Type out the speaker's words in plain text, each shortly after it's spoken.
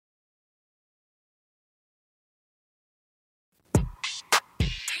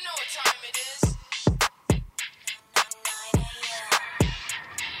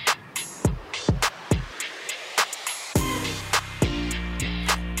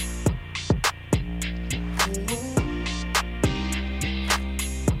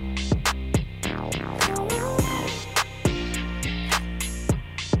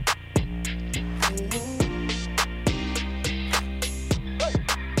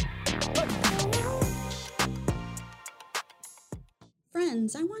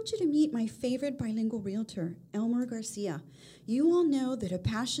Friends, I want you to meet my favorite bilingual realtor, Elmer Garcia. You all know that a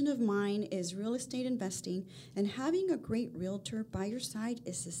passion of mine is real estate investing, and having a great realtor by your side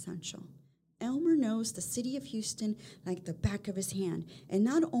is essential. Elmer knows the city of Houston like the back of his hand, and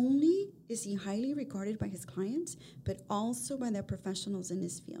not only is he highly regarded by his clients, but also by the professionals in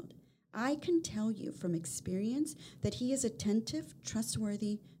his field. I can tell you from experience that he is attentive,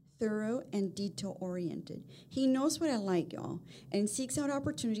 trustworthy, thorough, and detail-oriented. He knows what I like, y'all, and seeks out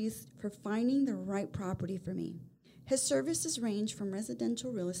opportunities for finding the right property for me. His services range from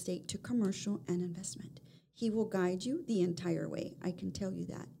residential real estate to commercial and investment. He will guide you the entire way, I can tell you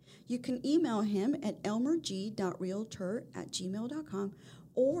that. You can email him at elmerg.realtor@gmail.com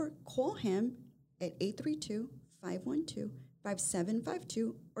or call him at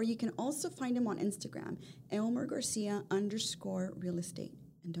 832-512-5752, or you can also find him on Instagram, ElmerGarcia_real estate.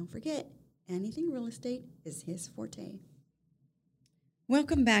 And don't forget, anything real estate is his forte.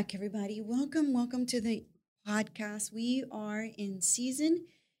 Welcome back, everybody. Welcome to the podcast. We are in season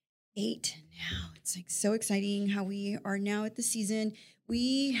 8 now. It's like so exciting how we are now at the season.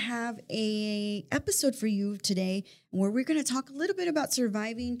 We have a episode for you today where we're going to talk a little bit about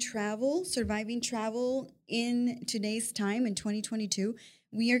surviving travel in today's time in 2022.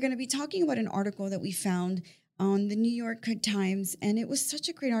 We are going to be talking about an article that we found on the New York Times, and it was such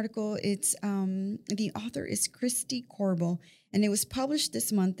a great article. It's the author is Christy Corbell, and it was published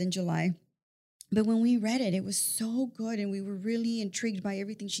this month in July. But when we read it, it was so good, and we were really intrigued by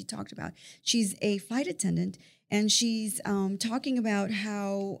everything she talked about. She's a flight attendant, and she's talking about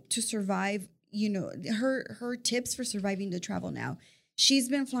how to survive, her tips for surviving the travel now. She's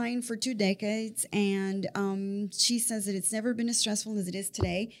been flying for 2 decades, and she says that it's never been as stressful as it is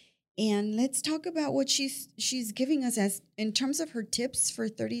today. And let's talk about what she's giving us as in terms of her tips for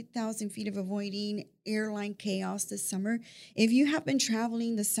 30,000 feet of avoiding airline chaos this summer. If you have been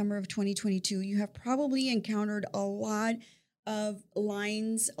traveling the summer of 2022, you have probably encountered a lot of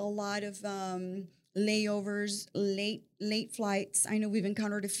lines, a lot of layovers, late flights. I know we've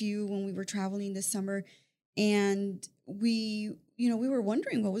encountered a few when we were traveling this summer, and we were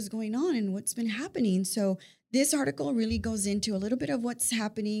wondering what was going on and what's been happening. So this article really goes into a little bit of what's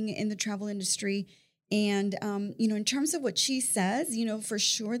happening in the travel industry. And, in terms of what she says, for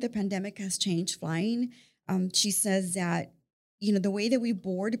sure the pandemic has changed flying. She says that, the way that we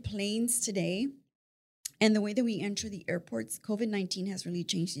board planes today and the way that we enter the airports, COVID-19 has really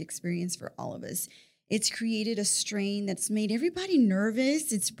changed the experience for all of us. It's created a strain that's made everybody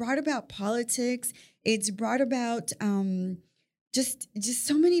nervous. It's brought about politics. It's brought about just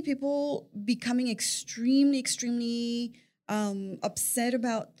so many people becoming extremely upset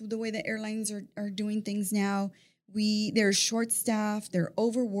about the way that airlines are doing things now. They're short-staffed, they're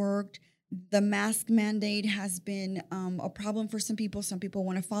overworked. The mask mandate has been a problem for some people. Some people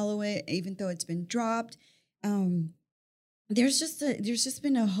want to follow it, even though it's been dropped. There's just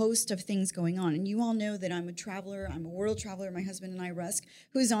been a host of things going on, and you all know that I'm a traveler. I'm a world traveler. My husband and I, Rusk,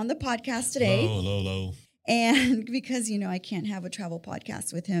 who's on the podcast today. Hello. And because, I can't have a travel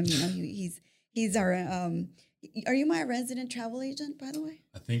podcast with him, he's our, are you my resident travel agent, by the way?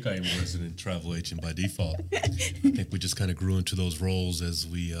 I think I am a resident travel agent by default. I think we just kind of grew into those roles as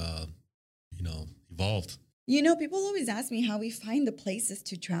we, evolved. People always ask me how we find the places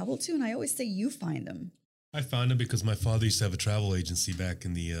to travel to, and I always say you find them. I found them because my father used to have a travel agency back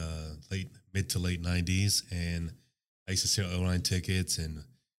in the mid to late 90s, and I used to sell airline tickets and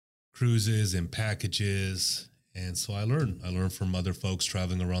cruises and packages. And so I learned from other folks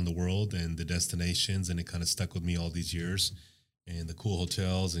traveling around the world and the destinations, and it kind of stuck with me all these years, and the cool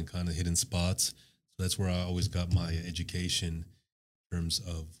hotels and kind of hidden spots. So that's where I always got my education in terms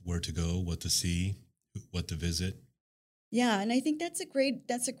of where to go, what to see, what to visit. Yeah, and I think that's a great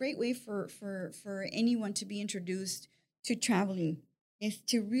way for anyone to be introduced to traveling, is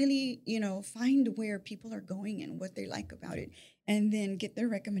to really, find where people are going and what they like about it, and then get their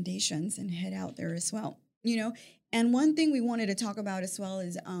recommendations and head out there as well, And one thing we wanted to talk about as well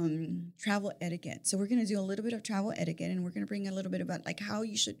is travel etiquette. So we're going to do a little bit of travel etiquette, and we're going to bring a little bit about like how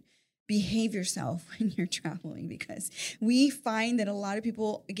you should behave yourself when you're traveling, because we find that a lot of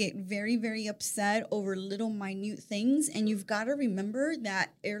people get very, very upset over little minute things. And you've got to remember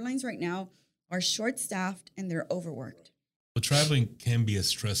that airlines right now are short-staffed and they're overworked. Well, traveling can be a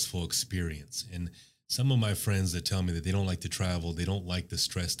stressful experience. And some of my friends that tell me that they don't like to travel, they don't like the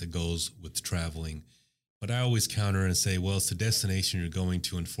stress that goes with traveling. But I always counter and say, well, it's the destination you're going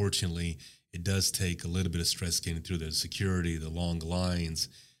to. Unfortunately, it does take a little bit of stress getting through the security, the long lines,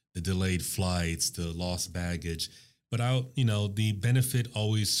 the delayed flights, the lost baggage. But the benefit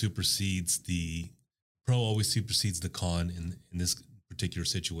always supersedes the con in this particular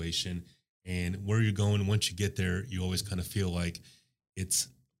situation. And where you're going, once you get there, you always kind of feel like it's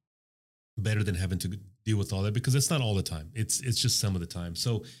better than having to deal with all that, because it's not all the time. It's just some of the time.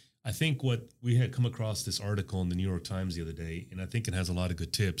 So I think what we had come across this article in the New York Times the other day, and I think it has a lot of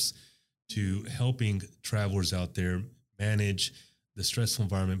good tips to helping travelers out there manage the stressful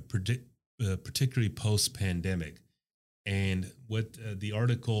environment, particularly post-pandemic. And what the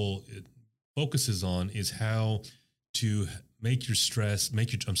article focuses on is how to make your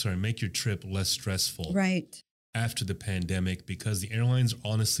trip less stressful Right. after the pandemic, because the airlines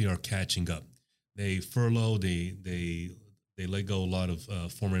honestly are catching up. They furlough, they let go a lot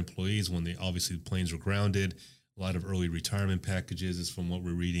of former employees when the planes were grounded. A lot of early retirement packages is from what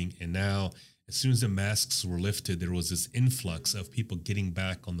we're reading. And now, as soon as the masks were lifted, there was this influx of people getting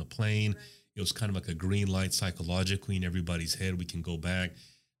back on the plane. It was kind of like a green light psychologically in everybody's head. We can go back.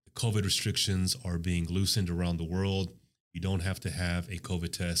 The COVID restrictions are being loosened around the world. You don't have to have a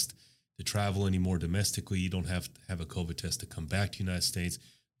COVID test to travel anymore domestically. You don't have to have a COVID test to come back to the United States.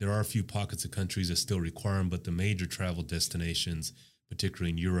 There are a few pockets of countries that still require them, but the major travel destinations,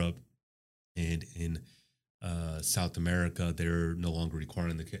 particularly in Europe and in South America, they're no longer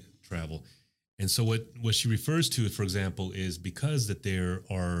requiring the travel. And so what she refers to, for example, is because that there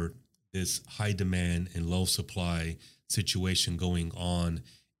are this high demand and low supply situation going on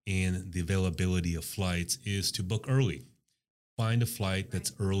in the availability of flights, is to book early. Find a flight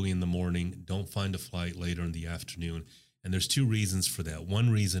that's early in the morning. Don't find a flight later in the afternoon. And there's two reasons for that. One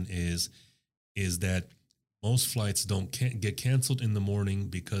reason is that most flights can't get canceled in the morning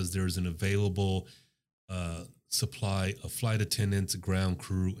because there's an available supply of flight attendants, ground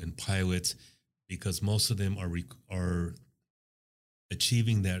crew, and pilots, because most of them are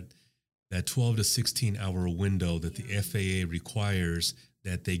achieving that 12 to 16 hour window that the FAA requires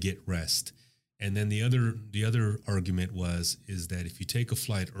that they get rest. And then the other argument is that if you take a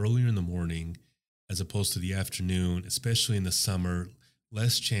flight earlier in the morning as opposed to the afternoon, especially in the summer,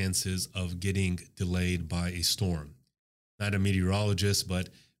 less chances of getting delayed by a storm. Not a meteorologist, but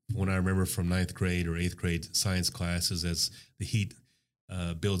when I remember from 9th grade or 8th grade science classes, as the heat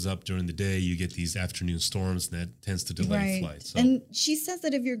builds up during the day, you get these afternoon storms, and that tends to delay flights. So, and she says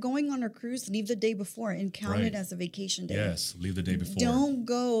that if you're going on a cruise, leave the day before and count it as a vacation day. Yes, leave the day before. Don't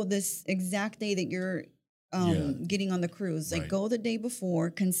go this exact day that you're getting on the cruise. Like, go the day before,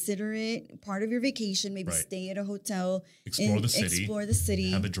 consider it part of your vacation, maybe stay at a hotel, explore the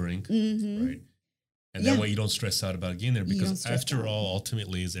city, have a drink, mm-hmm. right? And that way you don't stress out about getting there, because after all,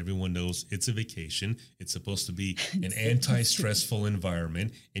 ultimately, as everyone knows, it's a vacation. It's supposed to be an anti-stressful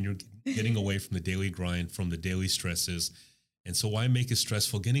environment, and you're getting away from the daily grind, from the daily stresses. And so why make it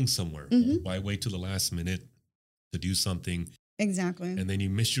stressful getting somewhere? Mm-hmm. Why wait till the last minute to do something? Exactly. And then you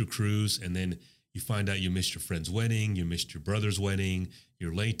miss your cruise, and then you find out you missed your friend's wedding, you missed your brother's wedding,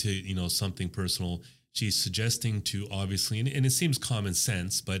 you're late to, something personal. She's suggesting to, obviously, and it seems common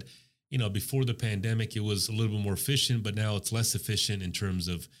sense, but before the pandemic, it was a little bit more efficient, but now it's less efficient in terms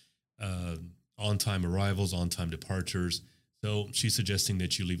of on-time arrivals, on-time departures. So she's suggesting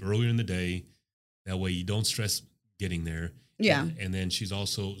that you leave earlier in the day. That way you don't stress getting there. Yeah. And then she's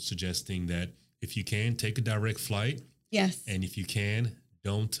also suggesting that if you can, take a direct flight. Yes. And if you can,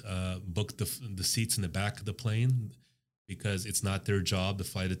 don't book the seats in the back of the plane, because it's not their job, the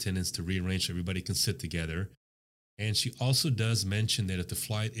flight attendants, to rearrange so everybody can sit together. And she also does mention that if the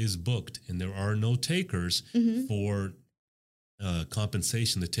flight is booked and there are no takers mm-hmm. for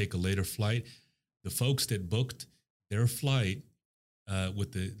compensation to take a later flight, the folks that booked their flight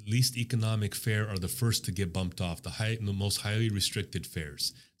with the least economic fare are the first to get bumped off, the most highly restricted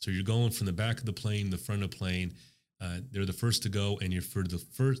fares. So you're going from the back of the plane, the front of the plane. They're the first to go, and you're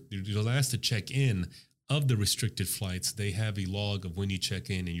the last to check in. Of the restricted flights, they have a log of when you check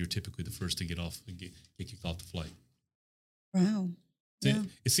in, and you're typically the first to get kicked off the flight. Wow. Yeah.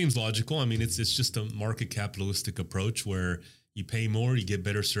 It seems logical. I mean, it's just a market capitalistic approach where you pay more, you get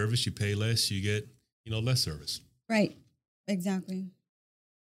better service. You pay less, you get less service. Right. Exactly.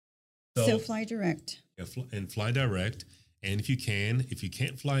 So fly direct. Yeah, and fly direct. And if you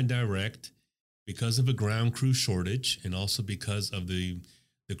can't fly direct because of a ground crew shortage, and also because of the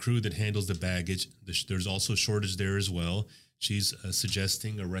crew that handles the baggage, there's also a shortage there as well. She's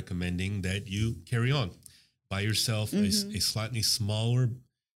suggesting or recommending that you carry on. Buy yourself mm-hmm. a slightly smaller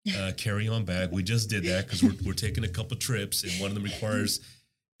carry-on bag. We just did that because we're taking a couple trips, and one of them requires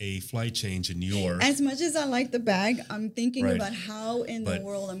a flight change in New York. As much as I like the bag, I'm thinking about how in the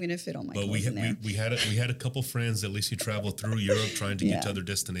world I'm going to fit all my clothes in there. We had a couple friends, at least who traveled through Europe trying to get to other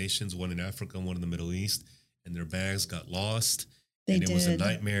destinations, one in Africa and one in the Middle East, and their bags got lost. It was a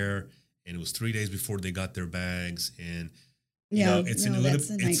nightmare, and it was 3 days before they got their bags, and You Yeah, know, it's no, a little, that's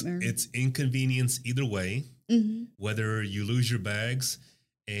a nightmare. it's inconvenience either way, Hmm. whether you lose your bags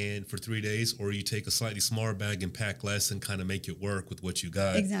and for 3 days, or you take a slightly smaller bag and pack less and kind of make it work with what you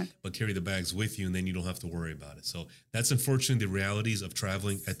got, Exactly. but carry the bags with you, and then you don't have to worry about it. So that's unfortunately the realities of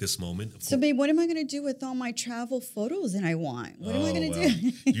traveling at this moment. Of So, babe, what am I going to do with all my travel photos that I want? What am I going to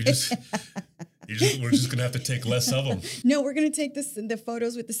do? We're just gonna have to take less of them. No, we're going to take the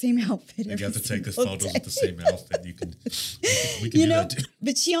photos with the same outfit. You every have to take the single photos day. with the same outfit. We can You do know, that too.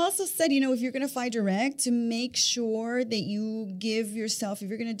 but she also said, if you're going to fly direct, to make sure that you give yourself, if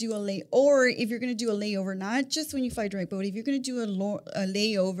you're going to do if you're going to do a layover, not just when you fly direct, but if you're going to do a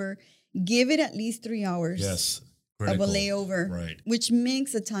layover, give it at least 3 hours. Yes. Of a layover, right? Which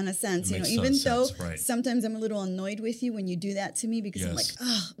makes a ton of sense. Even though sometimes I'm a little annoyed with you when you do that to me, because I'm like,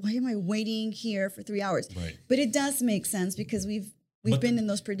 why am I waiting here for 3 hours? Right. But it does make sense because we've been in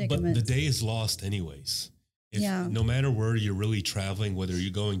those predicaments. But the day is lost anyways. No matter where you're really traveling, whether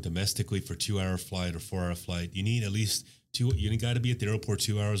you're going domestically for 2-hour flight or 4-hour flight, you need at least you got to be at the airport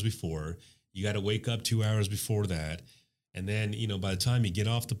 2 hours before. You got to wake up 2 hours before that. And then, by the time you get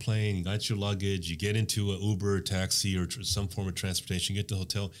off the plane, you got your luggage, you get into an Uber, taxi, or some form of transportation, you get to the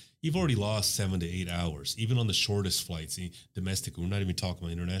hotel, you've already lost 7 to 8 hours, even on the shortest flights, domestic. We're not even talking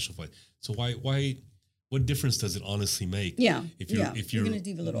about international flights. So what difference does it honestly make? Yeah. If you're going to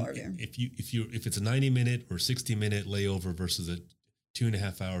leave a little earlier. If it's a 90-minute or 60-minute layover versus a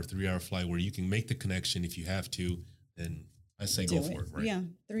 2.5 hour, 3-hour flight where you can make the connection if you have to, then I say go for it. Right? Yeah.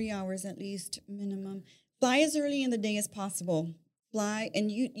 3 hours at least minimum. Fly as early in the day as possible. Fly,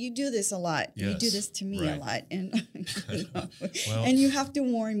 and you do this a lot. Yes, you do this to me a lot, and well, and you have to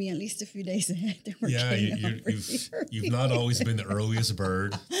warn me at least a few days ahead. That we're you've not always been the earliest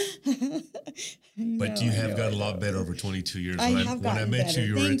bird, but you have gotten a lot better over 22 years. When I met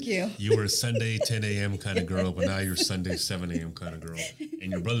you were a Sunday 10 a.m. kind of girl, but now you're Sunday 7 a.m. kind of girl,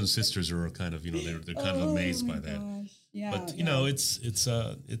 and your brothers and sisters are kind of they're kind of amazed by that. Yeah, but it's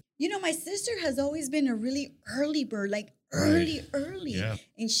my sister has always been a really early bird, like early. Yeah.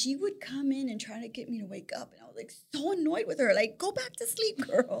 And she would come in and try to get me to wake up. And I was like so annoyed with her, like, go back to sleep,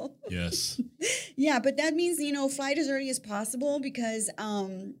 girl. Yes. Yeah, but that means, flight as early as possible because,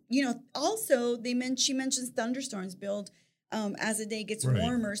 also she mentions thunderstorms build as the day gets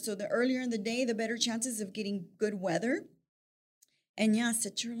warmer. So the earlier in the day, the better chances of getting good weather. And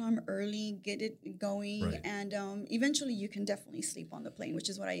set your alarm early, get it going, and eventually you can definitely sleep on the plane, which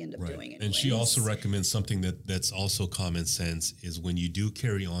is what I end up doing. Anyways. And she also recommends something that's also common sense is when you do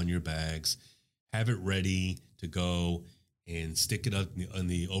carry on your bags, have it ready to go and stick it up in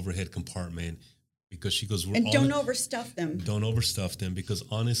the overhead compartment, because she goes, don't overstuff them. Don't overstuff them, because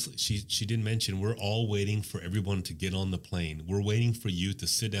honestly, she did mention we're all waiting for everyone to get on the plane. We're waiting for you to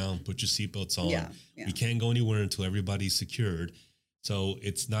sit down, put your seatbelts on. Yeah. You can't go anywhere until everybody's secured. So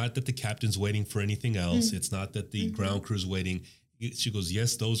it's not that the captain's waiting for anything else. Mm-hmm. It's not that the ground crew's waiting. She goes,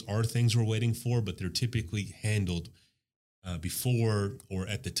 yes, those are things we're waiting for, but they're typically handled before or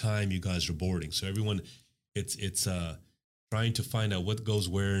at the time you guys are boarding. So everyone, it's trying to find out what goes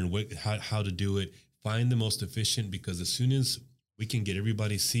where and how to do it. Find the most efficient, because as soon as we can get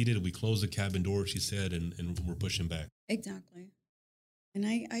everybody seated, we close the cabin door, she said, and we're pushing back. Exactly. And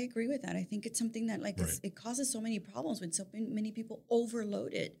I agree with that. I think it's something that it causes so many problems when so many people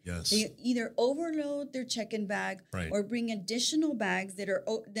overload it. Yes. They either overload their check-in bag or bring additional bags that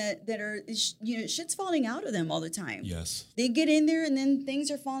are shit's falling out of them all the time. Yes. They get in there and then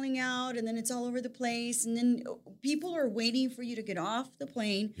things are falling out and then it's all over the place, and then people are waiting for you to get off the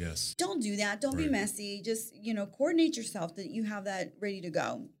plane. Yes. Don't do that. Don't be messy. Just, coordinate yourself that you have that ready to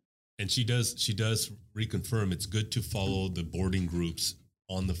go. And she does reconfirm it's good to follow the boarding groups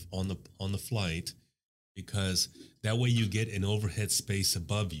on the flight, because that way you get an overhead space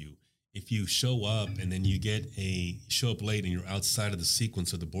above you. If you show up and then you show up late and you're outside of the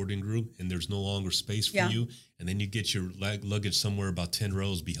sequence of the boarding group and there's no longer space for you, and then you get your luggage somewhere about 10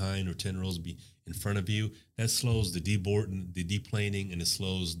 rows behind or 10 rows in front of you, that slows the deplaning, and it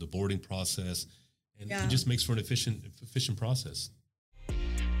slows the boarding process, and it just makes for an efficient process.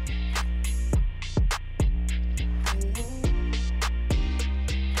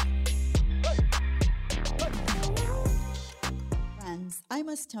 I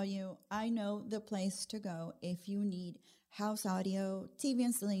must tell you, I know the place to go if you need house audio, TV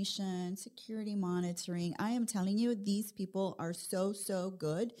installation, security monitoring. I am telling you, these people are so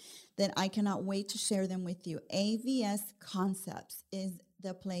good that I cannot wait to share them with you. AVS Concepts is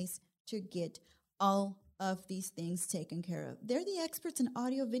the place to get all of these things taken care of. They're the experts in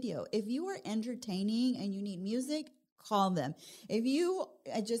audio video. If you are entertaining and you need music, call them. If you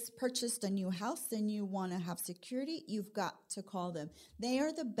just purchased a new house and you want to have security, you've got to call them. They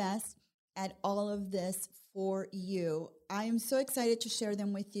are the best at all of this for you. I am so excited to share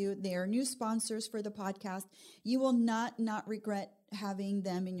them with you. They are new sponsors for the podcast. You will not regret having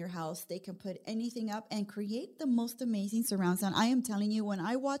them in your house. They can put anything up and create the most amazing surround sound. I am telling you, when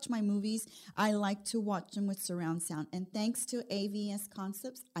I watch my movies, I like to watch them with surround sound. And thanks to AVS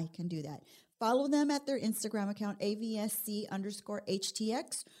Concepts, I can do that. Follow them at their Instagram account,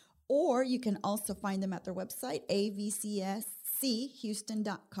 AVSC_HTX, or you can also find them at their website,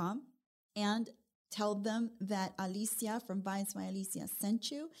 avcschouston.com, and tell them that Alicia from Vines by Alicia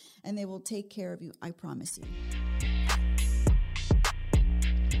sent you, and they will take care of you. I promise you.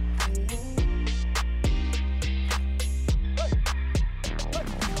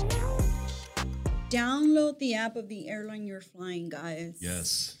 Download the app of the airline you're flying, guys.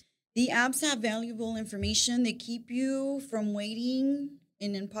 Yes. The apps have valuable information. They keep you from waiting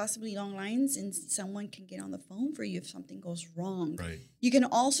in impossibly long lines, and someone can get on the phone for you if something goes wrong. Right. You can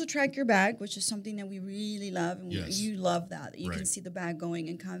also track your bag, which is something that we really love, and Yes. you love that. You Right. can see the bag going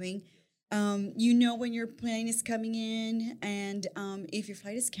and coming. You know when your plane is coming in, and if your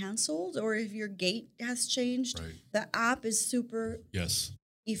flight is canceled or if your gate has changed. Right. The app is super Yes.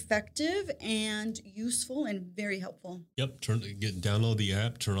 effective and useful and very helpful. Yep. Download the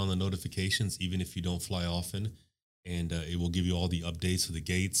app, turn on the notifications, even if you don't fly often, and it will give you all the updates to the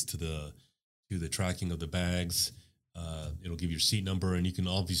gates, to the tracking of the bags. It'll give your seat number, and you can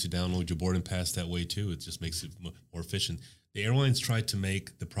obviously download your boarding pass that way too. It just makes it more efficient. The airlines try to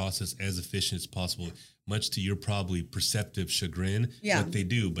make the process as efficient as possible, much to your probably perceptive chagrin. Yeah, but they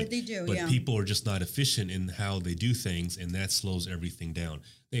do. but they do, But yeah. people are just not efficient in how they do things, and that slows everything down.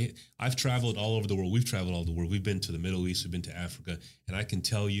 I've traveled all over the world. We've traveled all over the world. We've been to the Middle East. We've been to Africa, and I can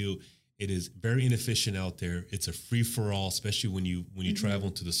tell you, it is very inefficient out there. It's a free for all, especially when you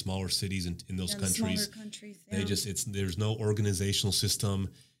travel to the smaller cities in those countries. Smaller countries. They there's no organizational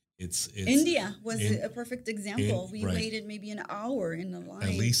system. It's India was a perfect example. We right. waited maybe an hour in the line.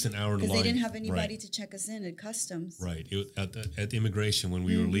 At least an hour in the because line. they didn't have anybody Right. to check us in at customs. Right. At the immigration when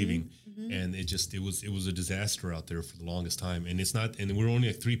we were leaving, and it was a disaster out there for the longest time. And we were only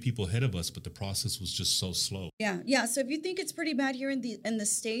like 3 people ahead of us, but the process was just so slow. Yeah. So if you think it's pretty bad here in the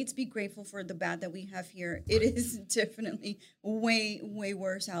States, be grateful for the bad that we have here. It is definitely way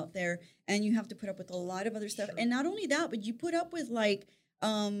worse out there, and you have to put up with a lot of other stuff. And not only that, but you put up with like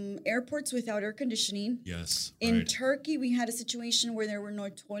airports without air conditioning. Yes. In right. Turkey, we had a situation where there were no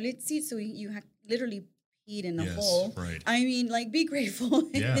toilet seats, so you had literally peed in a Yes, hole. right. I mean, like, be grateful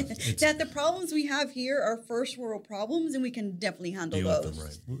Yeah, that the problems we have here are first world problems, and we can definitely handle Deal those. with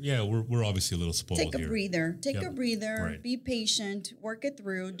them, right. Yeah, we're obviously a little spoiled Take a here. breather. Take a Yep. breather. Right. Be patient. Work it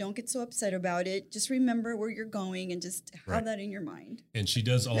through. Don't get so upset about it. Just remember where you're going and just have Right. that in your mind. And she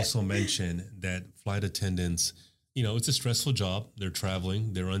does also mention that flight attendants, it's a stressful job. They're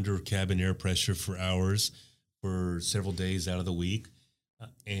traveling. They're under cabin air pressure for hours, for several days out of the week.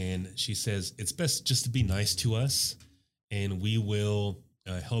 And she says, it's best just to be nice to us, and we will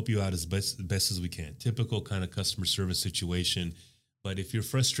help you out as best as we can. Typical kind of customer service situation. But if you're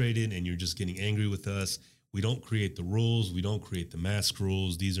frustrated and you're just getting angry with us, we don't create the rules. We don't create the mask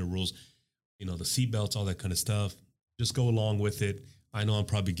rules. These are rules, the seatbelts, all that kind of stuff. Just go along with it. I know I'm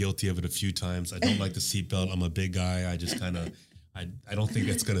probably guilty of it a few times. I don't like the seatbelt. I'm a big guy. I just kind of, I don't think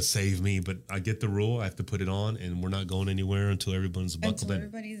that's going to save me, but I get the rule. I have to put it on, and we're not going anywhere until everyone's buckled in.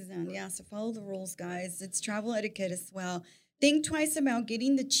 Everybody's done. Yeah, so follow the rules, guys. It's travel etiquette as well. Think twice about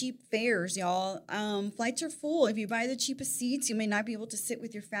getting the cheap fares, y'all. Flights are full. If you buy the cheapest seats, you may not be able to sit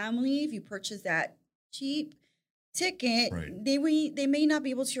with your family. If you purchase that cheap ticket, Right. they may not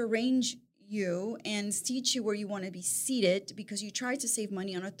be able to arrange you and seat you where you want to be seated because you tried to save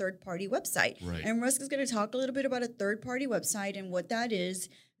money on a third-party website. Right. And Rusk is going to talk a little bit about a third-party website and what that is.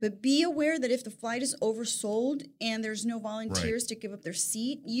 But be aware that if the flight is oversold and there's no volunteers to give up their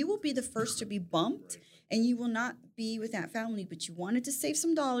seat, you will be the first to be bumped, and you will not be with that family. But you wanted to save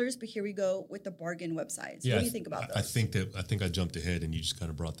some dollars, but here we go with the bargain websites. What do you think about those? I think I jumped ahead, and you just kind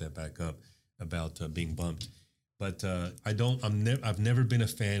of brought that back up about being bumped. But I've never been a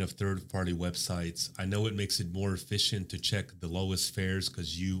fan of third-party websites. I know it makes it more efficient to check the lowest fares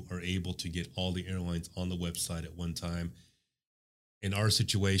because you are able to get all the airlines on the website at one time. In our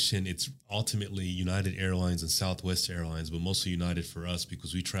situation, it's ultimately United Airlines and Southwest Airlines, but mostly United for us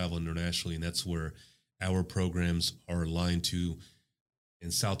because we travel internationally, and that's where our programs are aligned to.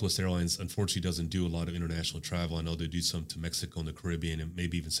 And Southwest Airlines, unfortunately, doesn't do a lot of international travel. I know they do some to Mexico and the Caribbean and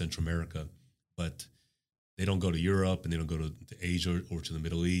maybe even Central America, but they don't go to Europe, and they don't go to Asia or to the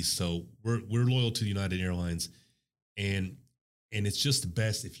Middle East. So we're loyal to United Airlines. and it's just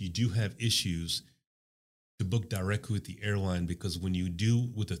best if you do have issues to book directly with the airline, because when you do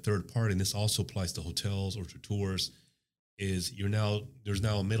with a third party, and this also applies to hotels or to tours, is there's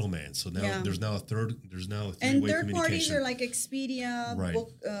now a middleman. So now there's now a three-way and third communication. parties are like Expedia, right.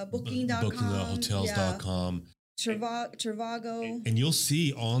 Booking.com, Hotels.com. Trivago. And you'll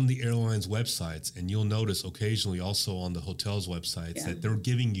see on the airlines' websites, and you'll notice occasionally also on the hotels' websites that they're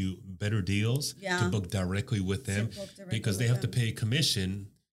giving you better deals to book directly with them, because they have to pay a commission,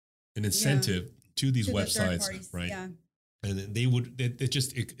 an incentive to these websites, right? Yeah. And they would it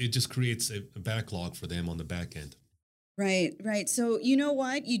just creates a backlog for them on the back end. Right. So you know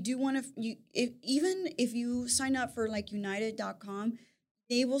what? You do want to even if you sign up for like United.com,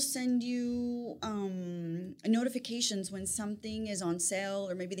 they will send you notifications when something is on sale,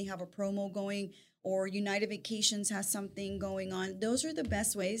 or maybe they have a promo going, or United Vacations has something going on. Those are the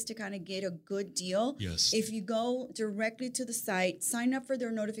best ways to kind of get a good deal. Yes. If you go directly to the site, sign up for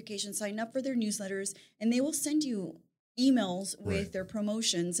their notifications, sign up for their newsletters, and they will send you emails with their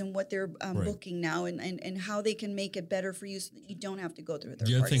promotions and what they're booking now, and how they can make it better for you so that you don't have to go through their.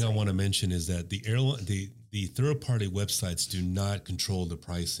 The other thing I want to mention is that the third party websites do not control the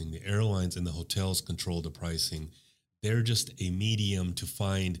pricing. The airlines and the hotels control the pricing. They're just a medium to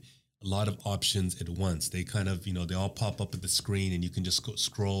find a lot of options at once. They kind of, they all pop up at the screen, and you can just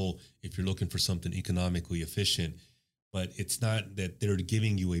scroll if you're looking for something economically efficient. But it's not that they're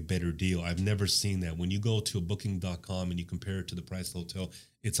giving you a better deal. I've never seen that. When you go to a Booking.com and you compare it to the price of the hotel,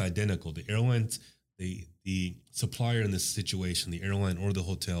 it's identical. The airlines, the supplier in this situation, the airline or the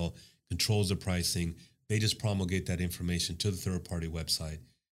hotel, controls the pricing. They just promulgate that information to the third-party website.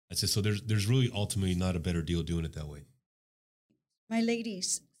 That's it. So there's really ultimately not a better deal doing it that way. My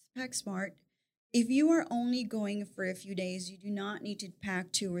ladies, pack smart. If you are only going for a few days, you do not need to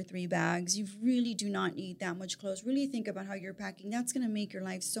pack 2 or 3 bags. You really do not need that much clothes. Really think about how you're packing. That's going to make your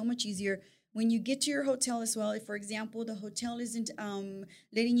life so much easier. When you get to your hotel as well, if, for example, the hotel isn't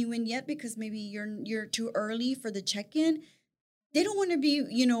letting you in yet because maybe you're too early for the check-in, they don't want to be,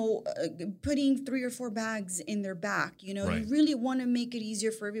 putting 3 or 4 bags in their back. You really want to make it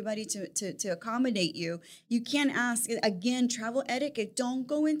easier for everybody to accommodate you. You can't ask, again, travel etiquette. Don't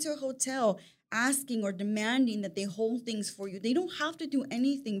go into a hotel asking or demanding that they hold things for you. They don't have to do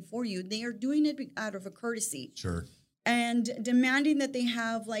anything for you. They are doing it out of a courtesy. Sure. And demanding that they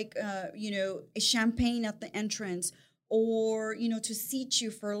have a champagne at the entrance, or, to seat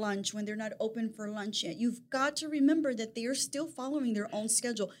you for lunch when they're not open for lunch yet. You've got to remember that they are still following their own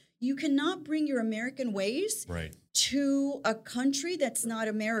schedule. You cannot bring your American ways to a country that's not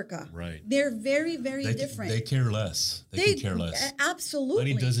America. Right. They're very, very different. They care less. They can care less.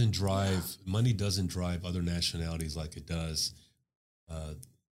 Absolutely. Money doesn't drive other nationalities like it does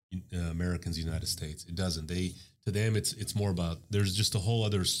Americans, United States. It doesn't. To them, it's more about, there's just a whole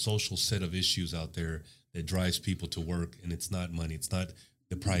other social set of issues out there that drives people to work, and it's not money. It's not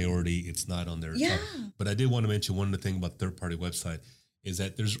the priority. It's not on their top. But I did want to mention one of the things about third-party website is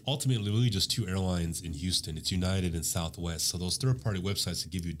that there's ultimately really just 2 airlines in Houston. It's United and Southwest. So those third-party websites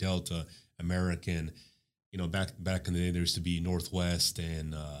that give you Delta, American, back in the day, there used to be Northwest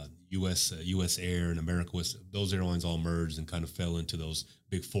and US Air and America West. Those airlines all merged and kind of fell into those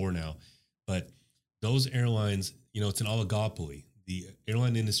big 4 now. But those airlines, it's an oligopoly. The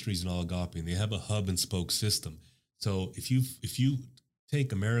airline industry is an oligopoly, and they have a hub and spoke system. So if you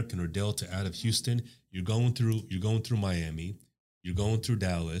take American or Delta out of Houston, you're going through Miami, you're going through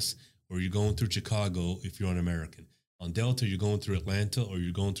Dallas, or you're going through Chicago if you're on American. On Delta, you're going through Atlanta, or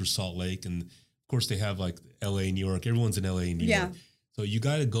you're going through Salt Lake, and of course they have like LA, New York. Everyone's in LA, New York. So you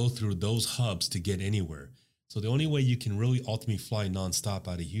got to go through those hubs to get anywhere. So the only way you can really ultimately fly nonstop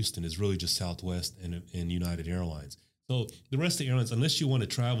out of Houston is really just Southwest and United Airlines. So the rest of the airlines, unless you want to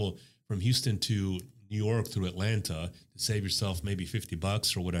travel from Houston to New York through Atlanta to save yourself maybe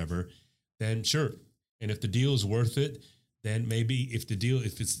 $50 or whatever, then sure. And if the deal is worth it, then maybe if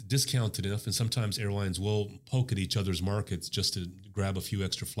it's discounted enough, and sometimes airlines will poke at each other's markets just to grab a few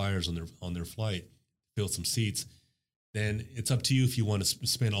extra flyers on their flight, fill some seats, then it's up to you if you want to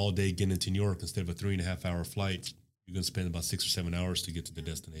spend all day getting into New York instead of a 3.5 hour flight. You're going to spend about 6 or 7 hours to get to the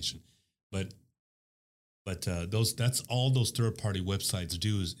destination. But that's all those third-party websites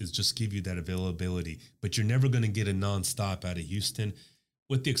do is just give you that availability. But you're never going to get a nonstop out of Houston,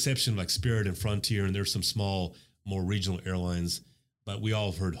 with the exception of like Spirit and Frontier, and there's some small, more regional airlines. But we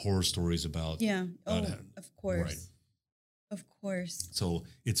all have heard horror stories about. Yeah. Of course. Right. Of course. So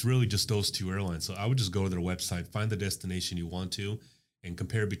it's really just those 2 airlines. So I would just go to their website, find the destination you want to, and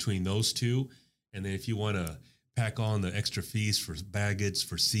compare between those 2. And then if you want to pack on the extra fees for baggage,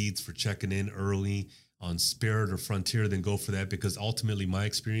 for seats, for checking in early, on Spirit or Frontier, then go for that, because ultimately my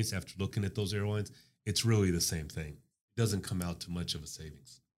experience after looking at those airlines, it's really the same thing. It doesn't come out to much of a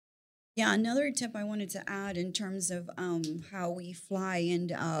savings. Yeah, another tip I wanted to add in terms of how we fly and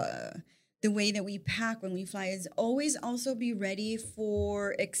the way that we pack when we fly is always also be ready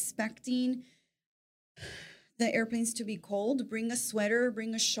for expecting the airplanes to be cold. Bring a sweater,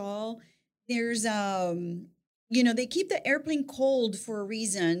 bring a shawl. There's they keep the airplane cold for a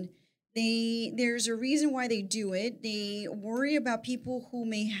reason. There's a reason why they do it. They worry about people who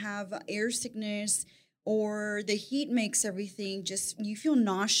may have air sickness, or the heat makes everything just, you feel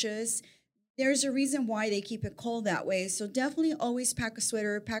nauseous. There's a reason why they keep it cold that way. So definitely always pack a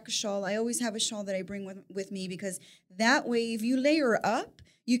sweater, pack a shawl. I always have a shawl that I bring with me, because that way, if you layer up,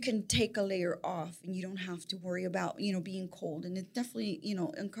 you can take a layer off and you don't have to worry about, being cold. And it's definitely,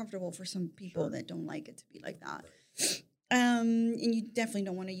 uncomfortable for some people that don't like it to be like that. And you definitely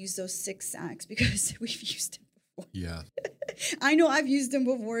don't want to use those 6 sacks, because we've used them before. Yeah. I know I've used them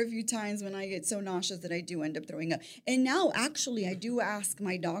before a few times when I get so nauseous that I do end up throwing up. And now, actually, I do ask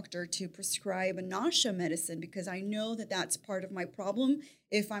my doctor to prescribe a nausea medicine, because I know that that's part of my problem.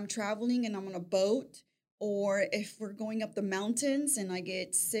 If I'm traveling and I'm on a boat, or if we're going up the mountains and I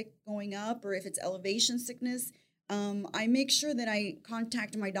get sick going up, or if it's elevation sickness, I make sure that I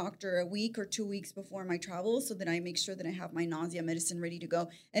contact my doctor a week or 2 weeks before my travel, so that I make sure that I have my nausea medicine ready to go.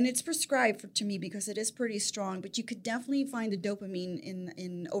 And it's prescribed to me because it is pretty strong, but you could definitely find the dopamine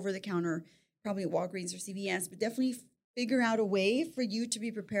in over-the-counter, probably at Walgreens or CVS, but definitely figure out a way for you to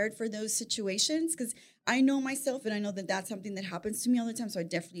be prepared for those situations, because I know myself, and I know that that's something that happens to me all the time, so I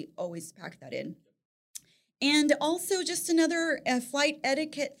definitely always pack that in. And also, just another flight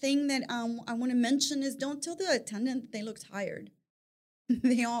etiquette thing that I want to mention is, don't tell the attendant that they look tired.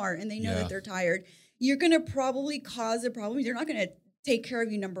 They are, and they know that they're tired. You're going to probably cause a problem. They're not going to take care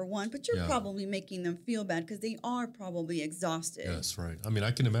of you, number one, but you're probably making them feel bad, because they are probably exhausted. Yes, right. I mean,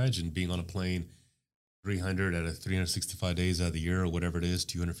 I can imagine being on a plane 300 out of 365 days out of the year, or whatever it is,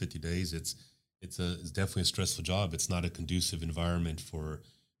 250 days. It's definitely a stressful job. It's not a conducive environment for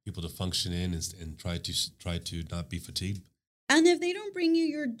people to function in and try to not be fatigued. And if they don't bring you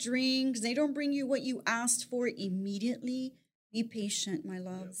your drinks, they don't bring you what you asked for immediately, be patient, my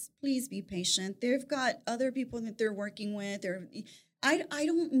loves. Please be patient. They've got other people that they're working with. I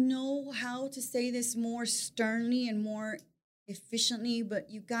don't know how to say this more sternly and more efficiently, but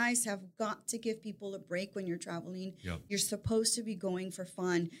you guys have got to give people a break when you're traveling. Yep. You're supposed to be going for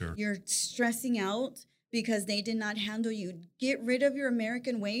fun. Sure. You're stressing out because they did not handle you. Get rid of your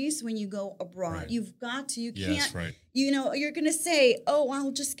American ways when you go abroad. Right. You've got to. You Yes, can't. right. You're going to say, oh,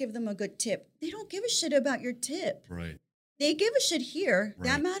 I'll just give them a good tip. They don't give a shit about your tip. Right. They give a shit here. Right.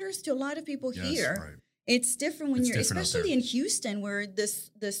 That matters to a lot of people here. Right. It's different when It's you're, different out especially there. in Houston, where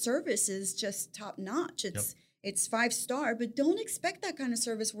the service is just top notch. It's 5-star, but don't expect that kind of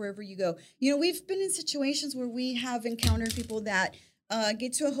service wherever you go. We've been in situations where we have encountered people that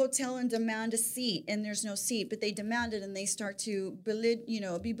get to a hotel and demand a seat, and there's no seat, but they demand it, and they start to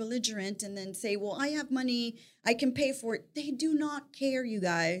be belligerent, and then say, well, I have money, I can pay for it. They do not care, you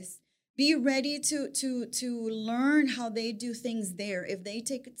guys. Be ready to learn how they do things there. If they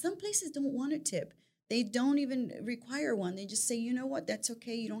take it, some places don't want a tip. They don't even require one. They just say, you know what, that's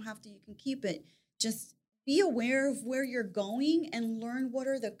okay. You don't have to, you can keep it. Just be aware of where you're going and learn what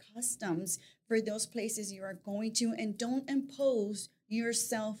are the customs for those places you are going to, and don't impose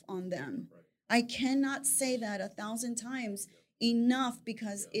yourself on them. Right. I cannot say that 1,000 times enough,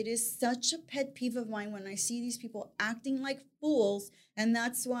 because it is such a pet peeve of mine when I see these people acting like fools, and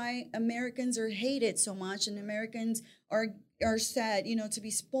that's why Americans are hated so much, and Americans are said, to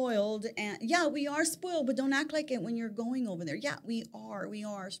be spoiled. And yeah, we are spoiled, but don't act like it when you're going over there. Yeah, we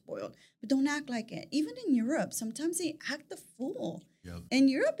are spoiled, but don't act like it. Even in Europe, sometimes they act the fool. Yep. And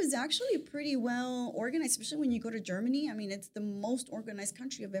Europe is actually pretty well organized, especially when you go to Germany. I mean, it's the most organized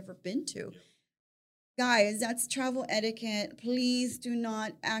country I've ever been to. Yep. Guys, that's travel etiquette. Please do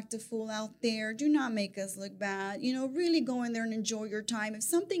not act a fool out there. Do not make us look bad. Really go in there and enjoy your time. If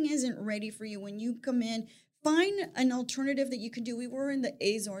something isn't ready for you when you come in, find an alternative that you can do. We were in the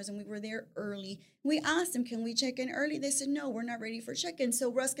Azores and we were there early. We asked them, can we check in early? They said, no, we're not ready for check-in.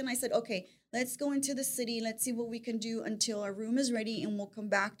 So Rusk and I said, okay, let's go into the city. Let's see what we can do until our room is ready, and we'll come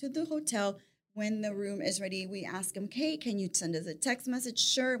back to the hotel when the room is ready. We ask them, okay, can you send us a text message?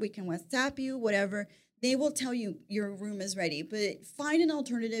 Sure, we can WhatsApp you, whatever. They will tell you your room is ready. But find an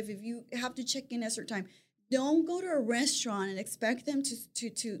alternative if you have to check in at a certain time. Don't go to a restaurant and expect them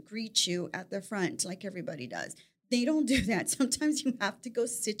to greet you at the front like everybody does. They don't do that. Sometimes you have to go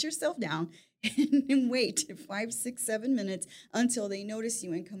sit yourself down and wait 5, 6, 7 minutes until they notice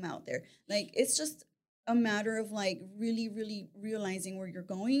you and come out there. Like, it's just a matter of like really, really realizing where you're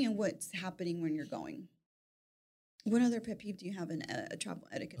going and what's happening when you're going. What other pet peeve do you have in travel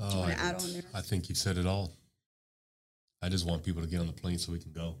etiquette? Do you want to add on there? I think you said it all. I just want people to get on the plane so we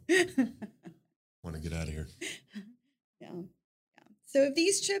can go. Want to get out of here. Yeah. So if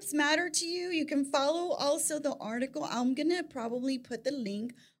these trips matter to you, you can follow also the article. I'm going to probably put the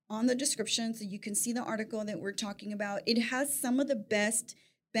link on the description so you can see the article that we're talking about. It has some of the best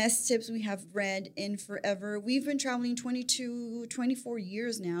tips we have read in forever. We've been traveling 24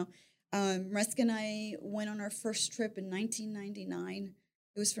 years now. Rusk and I went on our first trip in 1999.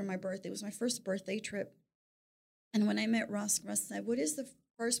 It was for my birthday. It was my first birthday trip. And when I met Rusk said, "What is the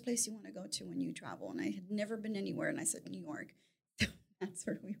first place you want to go to when you travel?" And I had never been anywhere. And I said, "New York." That's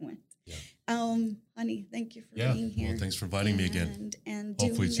where we went. Yeah. Honey, thank you for being here. Well, thanks for inviting me again. And hopefully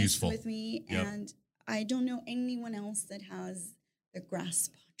doing it's this useful with me. Yep. And I don't know anyone else that has the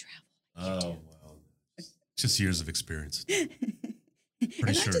grasp on travel. Oh, wow. Just years of experience.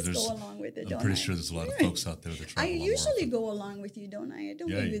 Pretty sure go along with it, I'm pretty sure there's a lot of folks out there that travel. I usually go along with you, don't I? I don't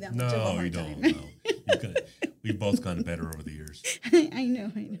give you that much of a hard time. No, you don't. We've both gotten better over the years. I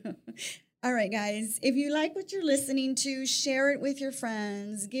know. All right, guys. If you like what you're listening to, share it with your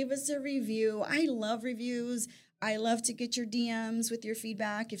friends. Give us a review. I love reviews. I love to get your DMs with your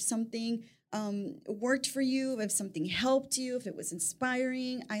feedback. If something worked for you, if something helped you, if it was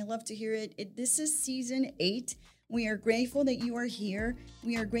inspiring, I love to hear it. This is season 8. We are grateful that you are here.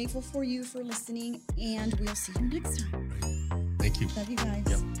 We are grateful for you for listening, and we'll see you next time. Thank you. Love you guys.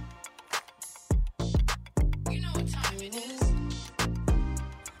 Yep. You know what time it is.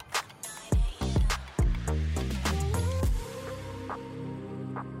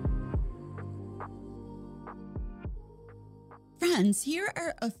 Friends, here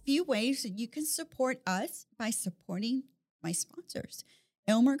are a few ways that you can support us by supporting my sponsors.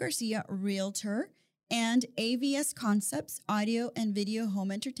 Elmer Garcia, Realtor, and AVS Concepts, Audio and Video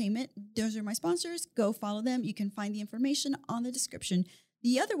Home Entertainment. Those are my sponsors. Go follow them. You can find the information on the description.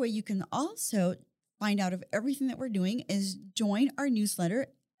 The other way you can also find out of everything that we're doing is join our newsletter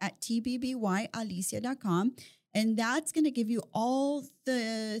at tbbyalicia.com. And that's going to give you all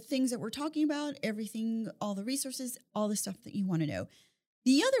the things that we're talking about, everything, all the resources, all the stuff that you want to know.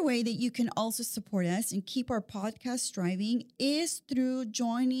 The other way that you can also support us and keep our podcast striving is through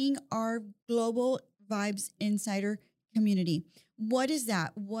joining our Global Vibes Insider community. What is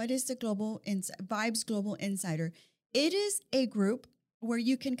that? What is the Vibes Global Insider? It is a group where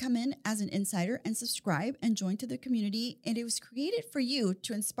you can come in as an insider and subscribe and join to the community. And it was created for you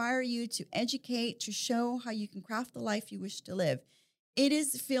to inspire you, to educate, to show how you can craft the life you wish to live. It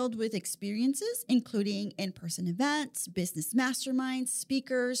is filled with experiences, including in-person events, business masterminds,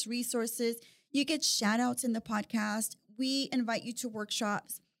 speakers, resources. You get shout outs in the podcast. We invite you to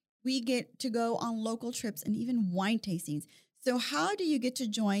workshops. We get to go on local trips and even wine tastings. So how do you get to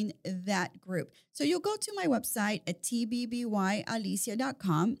join that group? So you'll go to my website at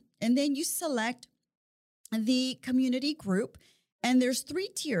tbbyalicia.com, and then you select the community group. And there's 3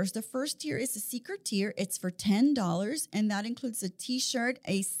 tiers. The first tier is the secret tier. It's for $10, and that includes a t-shirt,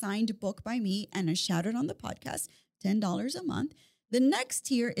 a signed book by me, and a shout out on the podcast, $10 a month. The next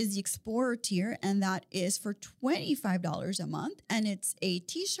tier is the Explorer tier, and that is for $25 a month. And it's a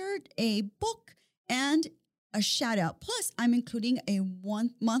t-shirt, a book, and a shout out. Plus, I'm including a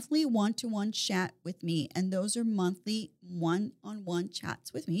monthly one-to-one chat with me. And those are monthly one-on-one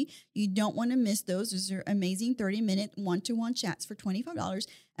chats with me. You don't want to miss those. Those are amazing 30-minute one-to-one chats for $25.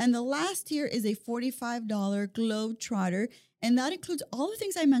 And the last tier is a $45 Globetrotter. And that includes all the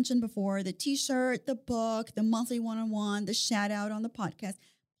things I mentioned before, the t-shirt, the book, the monthly one-on-one, the shout out on the podcast.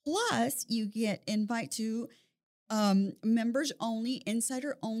 Plus, you get invite to members only,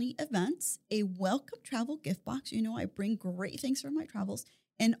 insider only events, a welcome travel gift box. You know, I bring great things for my travels.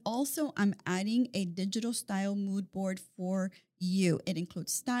 And also I'm adding a digital style mood board for you. It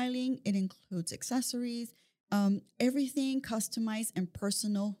includes styling. It includes accessories, everything customized and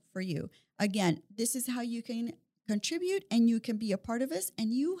personal for you. Again, this is how you can contribute and you can be a part of us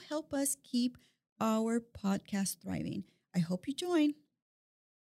and you help us keep our podcast thriving. I hope you join.